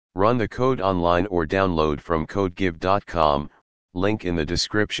Run the code online or download from codegive.com, link in the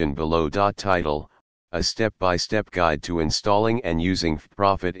description below. Title: A step-by-step guide to installing and using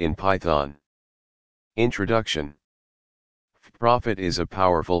fbprophet in Python. Introduction. fbprophet is a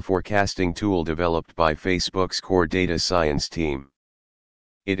powerful forecasting tool developed by Facebook's core data science team.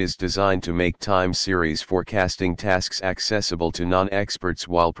 It is designed to make time series forecasting tasks accessible to non-experts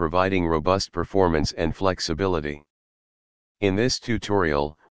while providing robust performance and flexibility. In this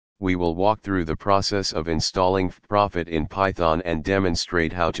tutorial, we will walk through the process of installing fbprophet in Python and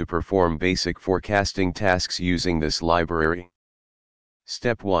demonstrate how to perform basic forecasting tasks using this library.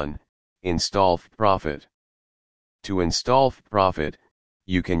 Step 1. Install fbprophet. To install fbprophet,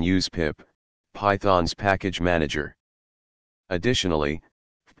 you can use pip, Python's package manager. Additionally,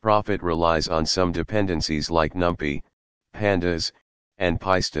 fbprophet relies on some dependencies like numpy, pandas, and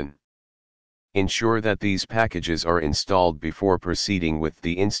pystan. Ensure that these packages are installed before proceeding with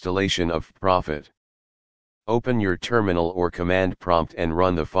the installation of fbprophet. Open your terminal or command prompt and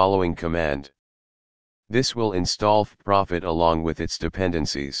run the following command. This will install fbprophet along with its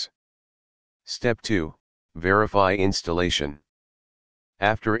dependencies. Step 2. Verify installation.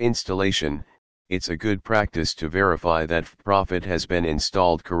 After installation, it's a good practice to verify that fbprophet has been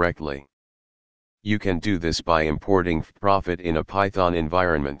installed correctly. You can do this by importing fbprophet in a Python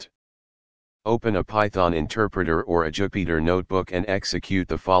environment. Open a Python interpreter or a Jupyter notebook and execute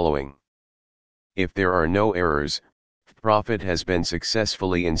the following. If there are no errors, fbprophet has been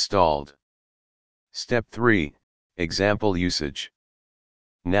successfully installed. Step 3. Example usage.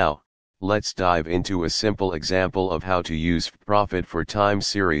 Now, let's dive into a simple example of how to use fbprophet for time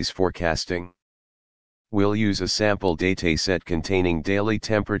series forecasting. We'll use a sample dataset containing daily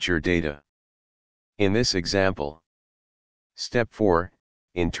temperature data. In this example. Step 4.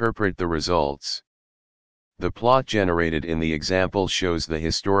 Interpret the results. The plot generated in the example shows the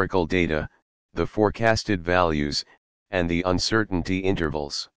historical data, the forecasted values, and the uncertainty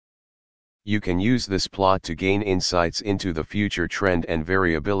intervals. You can use this plot to gain insights into the future trend and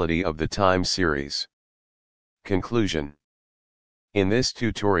variability of the time series. Conclusion. In this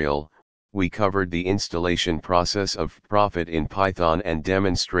tutorial, we covered the installation process of fbprophet in Python and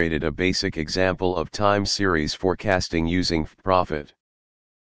demonstrated a basic example of time series forecasting using fbprophet.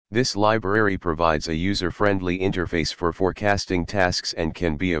 This library provides a user-friendly interface for forecasting tasks and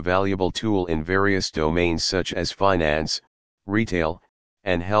can be a valuable tool in various domains such as finance, retail,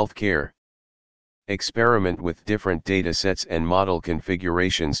 and healthcare. Experiment with different datasets and model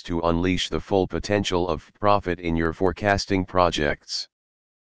configurations to unleash the full potential of fbprophet in your forecasting projects.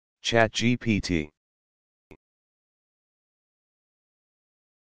 ChatGPT.